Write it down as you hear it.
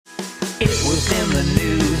It was in the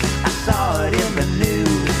news, I saw it in the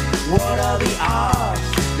news. What are the odds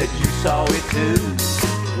that you saw it too?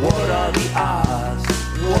 What are the odds?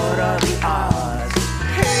 What are the odds?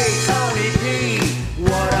 Hey, Tony P,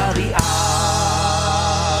 what are the odds?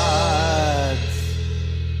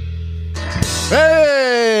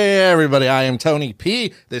 Hey, everybody, I am Tony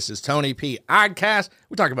P. This is Tony P. Oddcast.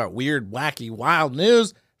 We talk about weird, wacky, wild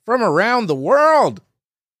news from around the world.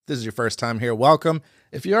 If this is your first time here, welcome.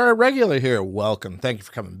 If you're a regular here, welcome. Thank you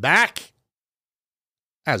for coming back.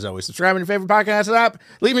 As always, subscribe on your favorite podcast app.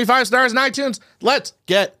 Leave me 5 stars in iTunes. Let's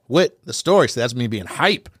get with the story. So that's me being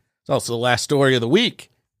hype. It's also the last story of the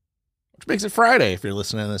week, which makes it Friday. If you're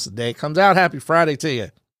listening to this the day it comes out, happy Friday to you.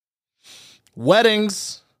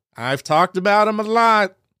 Weddings. I've talked about them a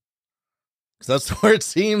lot. Because that's where it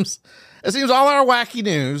seems all our wacky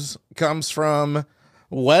news comes from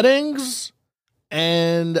weddings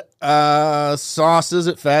and sauces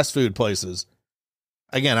at fast food places.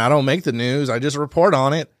 Again, I don't make the news. I just report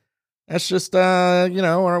on it. That's just, when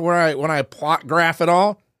I plot graph it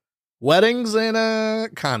all, weddings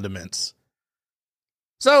and condiments.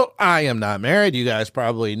 So I am not married. You guys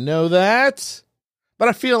probably know that. But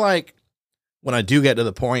I feel like when I do get to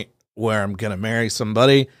the point where I'm going to marry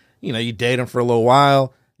somebody, you date them for a little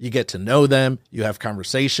while, you get to know them, you have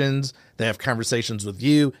conversations, they have conversations with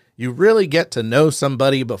you. You really get to know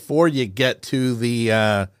somebody before you get to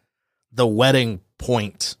the wedding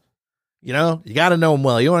point. You got to know them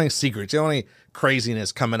well. You don't want any secrets. You don't want any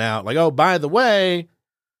craziness coming out. Like, oh, by the way,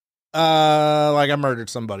 I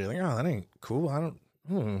murdered somebody. Like, oh, that ain't cool. I don't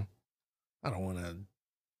want to, I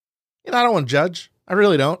don't want to judge. I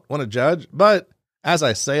really don't want to judge. But as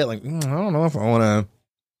I say it, like, I don't know if I want to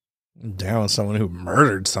down someone who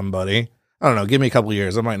murdered somebody. I don't know. Give me a couple of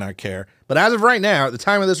years. I might not care. But as of right now, at the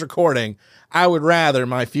time of this recording, I would rather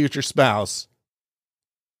my future spouse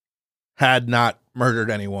had not murdered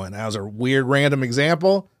anyone. That was a weird random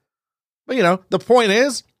example. But the point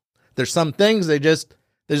is, there's some things they just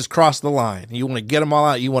cross the line. You want to get them all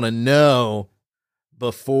out. You want to know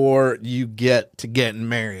before you get to getting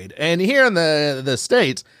married. And here in the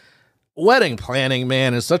States, wedding planning,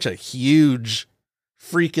 man, is such a huge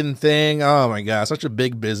freaking thing. Oh my God, such a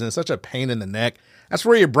big business, such a pain in the neck. That's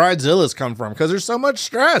where your bridezillas come from, because there's so much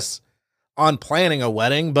stress on planning a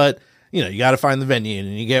wedding. But you got to find the venue,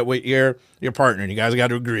 and you get with your partner, and you guys got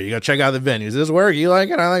to agree. You got to check out the venue. Does this work? You like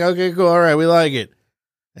it? I'm like, okay, cool. All right, we like it.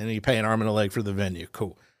 And you pay an arm and a leg for the venue.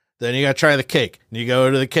 Cool. Then you got to try the cake. And you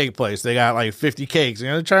go to the cake place. They got like 50 cakes. You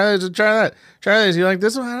got to try this, try that. Try this. You like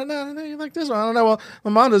this one? I don't know. You like this one? I don't know. Well,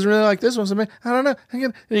 my mom doesn't really like this one. So I don't know.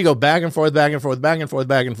 And you go back and forth, back and forth, back and forth,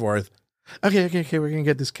 back and forth. Okay. We're going to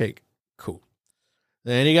get this cake. Cool.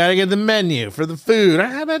 Then you got to get the menu for the food.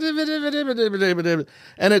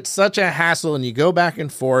 And it's such a hassle. And you go back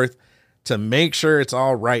and forth to make sure it's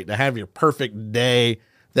all right, to have your perfect day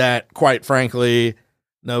that, quite frankly,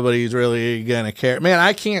 nobody's really going to care. Man,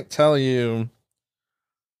 I can't tell you.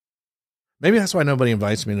 Maybe that's why nobody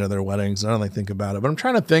invites me to their weddings. I don't think about it. But I'm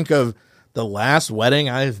trying to think of the last wedding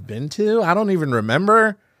I've been to. I don't even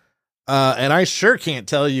remember. And I sure can't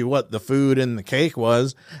tell you what the food and the cake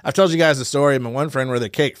was. I've told you guys the story of my one friend where the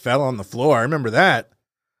cake fell on the floor. I remember that.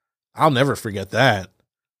 I'll never forget that,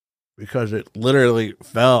 because it literally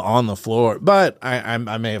fell on the floor. But I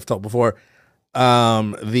may have told before,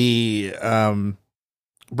 the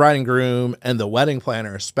bride and groom and the wedding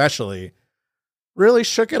planner especially really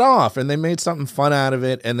shook it off, and they made something fun out of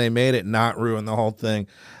it, and they made it not ruin the whole thing.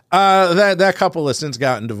 That couple has since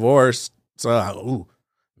gotten divorced. So,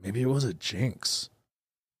 maybe it was a jinx.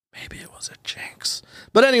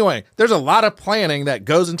 But anyway, there's a lot of planning that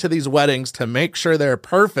goes into these weddings to make sure they're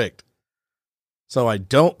perfect. So I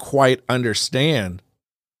don't quite understand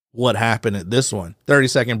what happened at this one.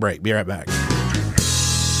 30-second break. Be right back.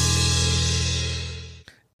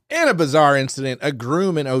 In a bizarre incident, a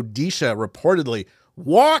groom in Odisha reportedly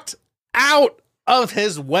walked out of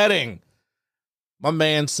his wedding. My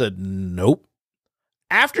man said nope,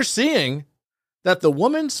 after seeing that the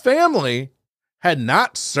woman's family had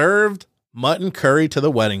not served mutton curry to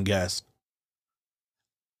the wedding guest.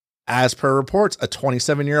 As per reports, a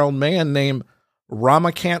 27-year-old man named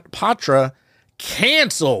Ramakant Patra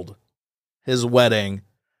canceled his wedding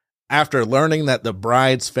after learning that the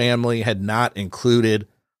bride's family had not included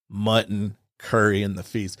mutton curry in the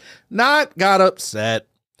feast. Not got upset,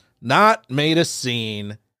 not made a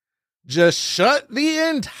scene, just shut the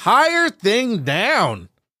entire thing down.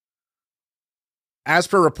 As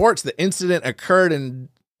per reports, the incident occurred in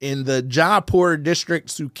the Jaipur district,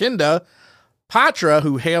 Sukinda. Patra,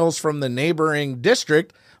 who hails from the neighboring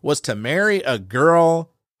district, was to marry a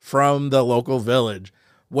girl from the local village.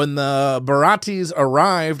 When the Baratis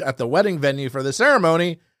arrived at the wedding venue for the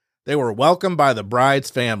ceremony, they were welcomed by the bride's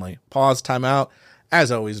family. Pause, time out.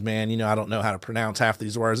 As always, man, you know, I don't know how to pronounce half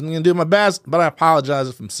these words. I'm going to do my best, but I apologize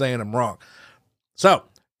if I'm saying them wrong. So,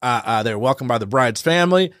 they're welcomed by the bride's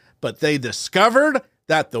family, but they discovered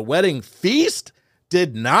that the wedding feast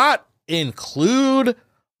did not include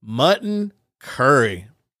mutton curry.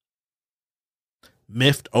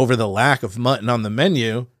 Miffed over the lack of mutton on the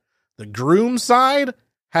menu, the groom's side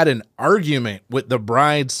had an argument with the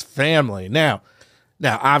bride's family. Now,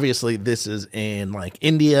 obviously, this is in like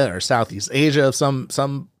India or Southeast Asia of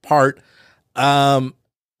some part.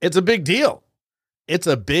 It's a big deal. It's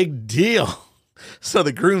a big deal. So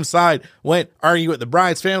the groom's side went argue with the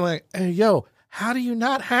bride's family. Like, hey, yo, how do you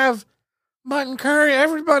not have mutton curry?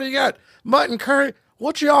 Everybody got mutton curry.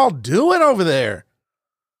 What y'all doing over there?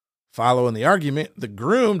 Following the argument, the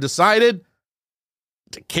groom decided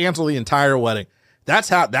to cancel the entire wedding. That's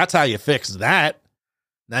how you fix that.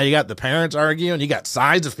 Now you got the parents arguing. You got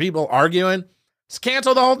sides of people arguing. Just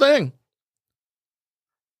cancel the whole thing.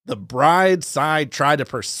 The bride's side tried to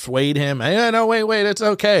persuade him. Hey, no, wait, it's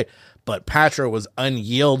okay. But Patra was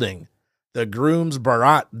unyielding. The groom's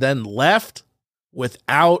barat then left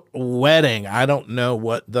without wedding. I don't know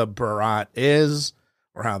what the barat is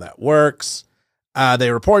or how that works. They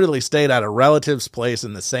reportedly stayed at a relative's place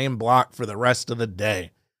in the same block for the rest of the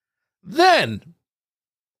day. Then,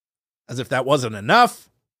 as if that wasn't enough,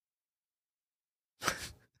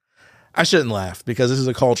 I shouldn't laugh because this is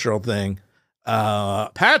a cultural thing.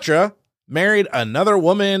 Patra married another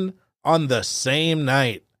woman on the same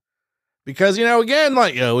night. Because, you know, again,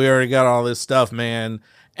 like, we already got all this stuff, man.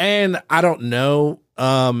 And I don't know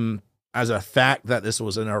as a fact that this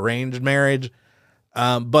was an arranged marriage.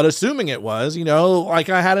 But assuming it was, you know, like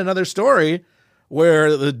I had another story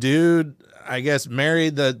where the dude, I guess,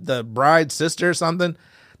 married the bride's sister or something.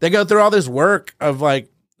 They go through all this work of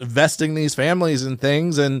like vesting these families and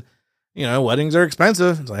things. And, you know, weddings are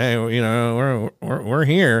expensive. It's like, hey, you know, we're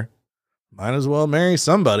here. Might as well marry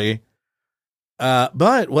somebody.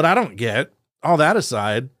 But what I don't get, all that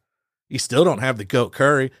aside, you still don't have the goat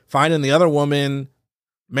curry. Finding the other woman,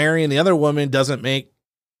 marrying the other woman doesn't make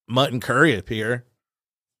mutton curry appear.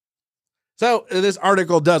 So this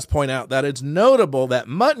article does point out that it's notable that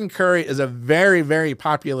mutton curry is a very, very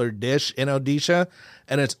popular dish in Odisha,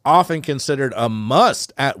 and it's often considered a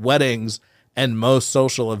must at weddings and most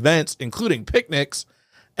social events, including picnics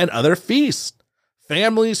and other feasts.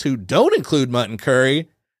 Families who don't include mutton curry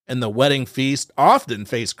in the wedding feast often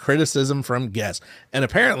face criticism from guests and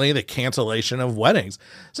apparently the cancellation of weddings.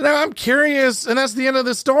 So now I'm curious, and that's the end of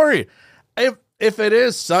the story. If it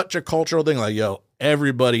is such a cultural thing, like, yo,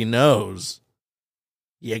 everybody knows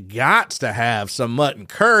you got to have some mutton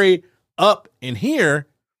curry up in here,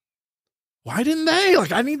 why didn't they?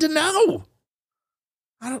 Like, I need to know.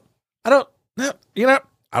 I don't know. You know,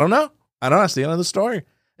 I don't know. That's the end of the story.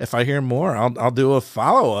 If I hear more, I'll do a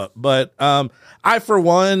follow-up. But I, for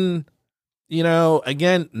one, you know,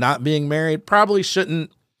 again, not being married, probably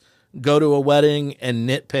shouldn't go to a wedding and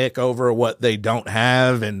nitpick over what they don't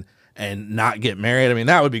have and not get married. I mean,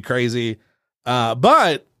 that would be crazy.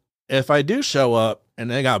 But if I do show up and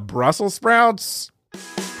they got Brussels sprouts,